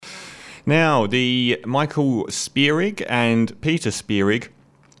Now, the Michael Spierig and Peter Spierig,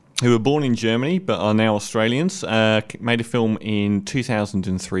 who were born in Germany but are now Australians, made a film in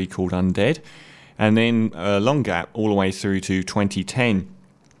 2003 called Undead, and then a long gap all the way through to 2010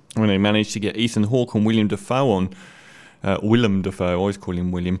 when they managed to get Ethan Hawke and Willem Dafoe on. Willem Dafoe, I always call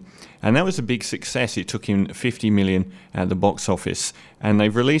him William. And that was a big success. It took him 50 million at the box office. And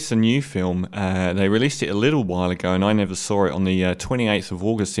they've released a new film. They released it a little while ago, and I never saw it, on the 28th of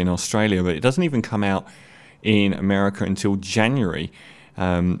August in Australia. But it doesn't even come out in America until January.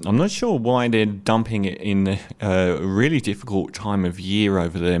 I'm not sure why they're dumping it in a really difficult time of year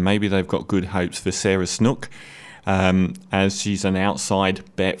over there. Maybe they've got good hopes for Sarah Snook, as she's an outside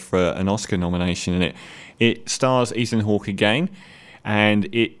bet for an Oscar nomination in it. It stars Ethan Hawke again, and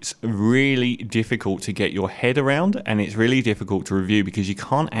it's really difficult to get your head around, and it's really difficult to review because you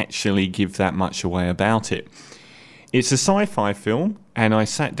can't actually give that much away about it. It's a sci-fi film, and I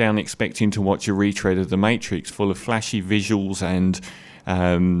sat down expecting to watch a retread of The Matrix, full of flashy visuals and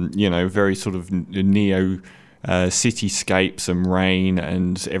very sort of neo cityscapes and rain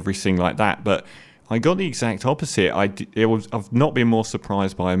and everything like that. But I got the exact opposite. I've not been more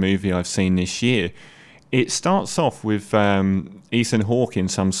surprised by a movie I've seen this year. It starts off with Ethan Hawke in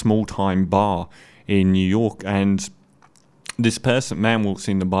some small-time bar in New York, and this man walks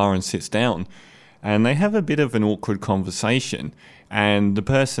in the bar and sits down, and they have a bit of an awkward conversation. And the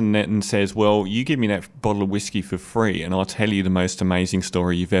person then says, well, you give me that bottle of whiskey for free and I'll tell you the most amazing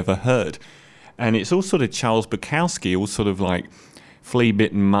story you've ever heard. And it's all sort of Charles Bukowski, all sort of like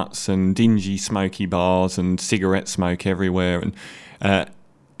flea-bitten mutts and dingy smoky bars and cigarette smoke everywhere. And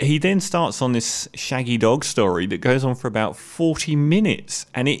he then starts on this shaggy dog story that goes on for about 40 minutes.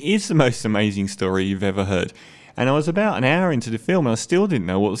 And it is the most amazing story you've ever heard. And I was about an hour into the film and I still didn't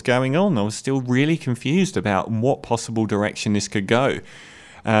know what was going on. I was still really confused about what possible direction this could go.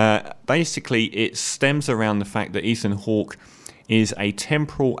 Basically, it stems around the fact that Ethan Hawke is a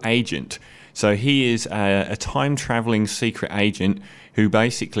temporal agent. So he is a time-traveling secret agent who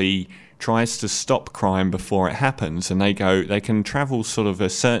basically tries to stop crime before it happens. And they can travel sort of a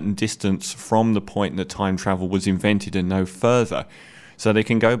certain distance from the point that time travel was invented and no further. So they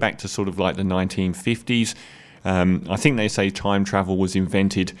can go back to sort of like the 1950s. I think they say time travel was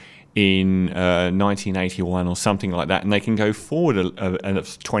invented in 1981 or something like that, and they can go forward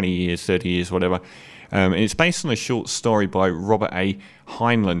 20 years, 30 years, whatever. And it's based on a short story by Robert A.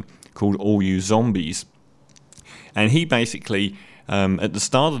 Heinlein called All You Zombies. And he basically, at the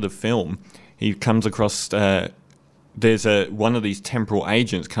start of the film, he comes across, one of these temporal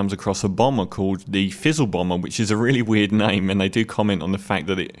agents comes across a bomber called the Fizzle Bomber, which is a really weird name, and they do comment on the fact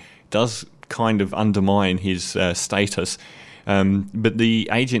that it does kind of undermine his status. But the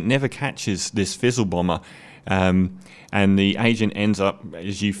agent never catches this Fizzle Bomber, and the agent ends up,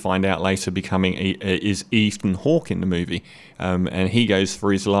 as you find out later, becoming is Ethan Hawke in the movie, and he goes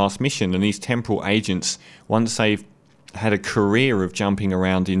for his last mission. And these temporal agents, once they've had a career of jumping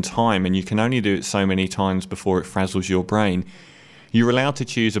around in time, and you can only do it so many times before it frazzles your brain, you're allowed to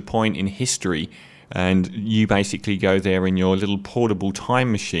choose a point in history, and you basically go there in your little portable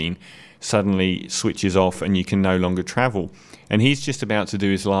time machine, suddenly switches off and you can no longer travel. And he's just about to do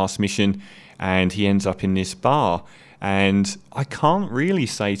his last mission, and he ends up in this bar. And I can't really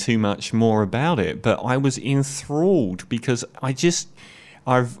say too much more about it, but I was enthralled because I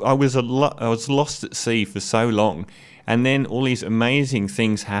was lost at sea for so long, and then all these amazing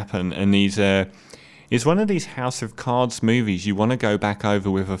things happen, and it's one of these House of Cards movies you want to go back over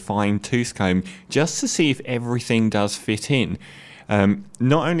with a fine tooth comb just to see if everything does fit in.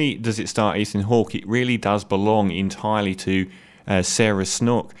 Not only does it star Ethan Hawke, it really does belong entirely to Sarah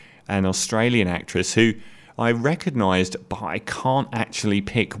Snook, an Australian actress who I recognised, but I can't actually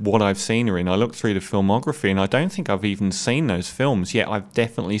pick what I've seen her in. I looked through the filmography and I don't think I've even seen those films, yet I've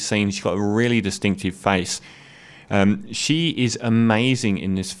definitely seen she's got a really distinctive face. She is amazing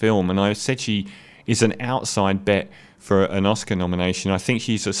in this film, and I said she is an outside bet for an Oscar nomination. I think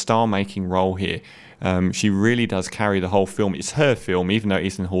she's a star-making role here. She really does carry the whole film. It's her film, even though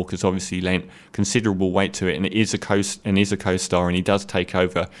Ethan Hawke has obviously lent considerable weight to it, and is a co-star, and he does take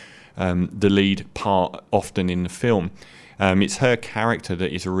over the lead part often in the film. It's her character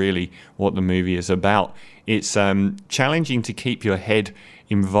that is really what the movie is about. It's challenging to keep your head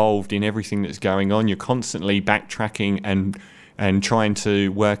involved in everything that's going on. You're constantly backtracking and trying to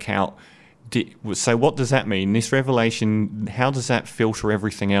work out, so what does that mean? This revelation, how does that filter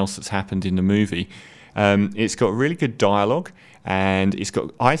everything else that's happened in the movie? It's got really good dialogue, and it's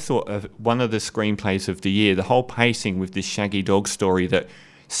got, I thought, one of the screenplays of the year. The whole pacing with this shaggy dog story that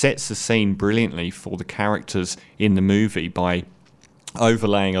sets the scene brilliantly for the characters in the movie by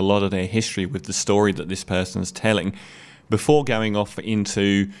overlaying a lot of their history with the story that this person's telling, before going off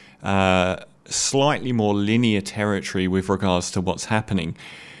into slightly more linear territory with regards to what's happening.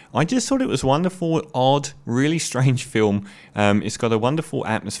 I just thought it was wonderful, odd, really strange film. It's got a wonderful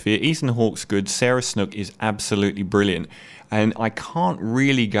atmosphere. Ethan Hawke's good. Sarah Snook is absolutely brilliant. And I can't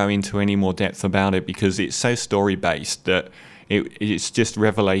really go into any more depth about it because it's so story-based that it's just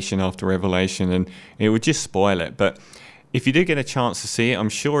revelation after revelation, and it would just spoil it. But if you do get a chance to see it, I'm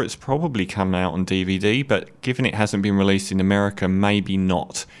sure it's probably come out on DVD, but given it hasn't been released in America, maybe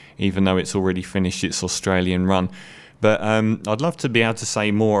not, even though it's already finished its Australian run. But I'd love to be able to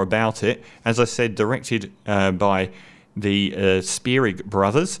say more about it. As I said, directed by the Spierig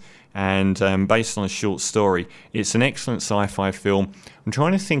Brothers and based on a short story. It's an excellent sci-fi film. I'm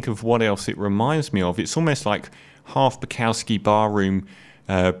trying to think of what else it reminds me of. It's almost like half Bukowski barroom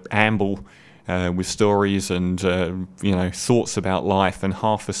amble with stories and thoughts about life, and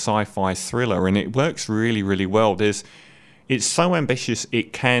half a sci-fi thriller, and it works really, really well. It's so ambitious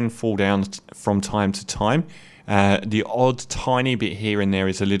it can fall down from time to time. The odd tiny bit here and there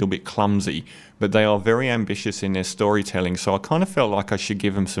is a little bit clumsy, but they are very ambitious in their storytelling, so I kind of felt like I should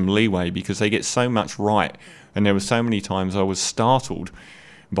give them some leeway because they get so much right, and there were so many times I was startled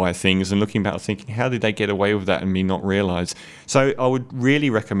by things and looking back thinking, how did they get away with that and me not realise? So I would really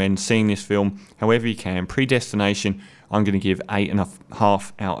recommend seeing this film however you can. Predestination, I'm going to give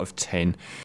 8.5 out of 10.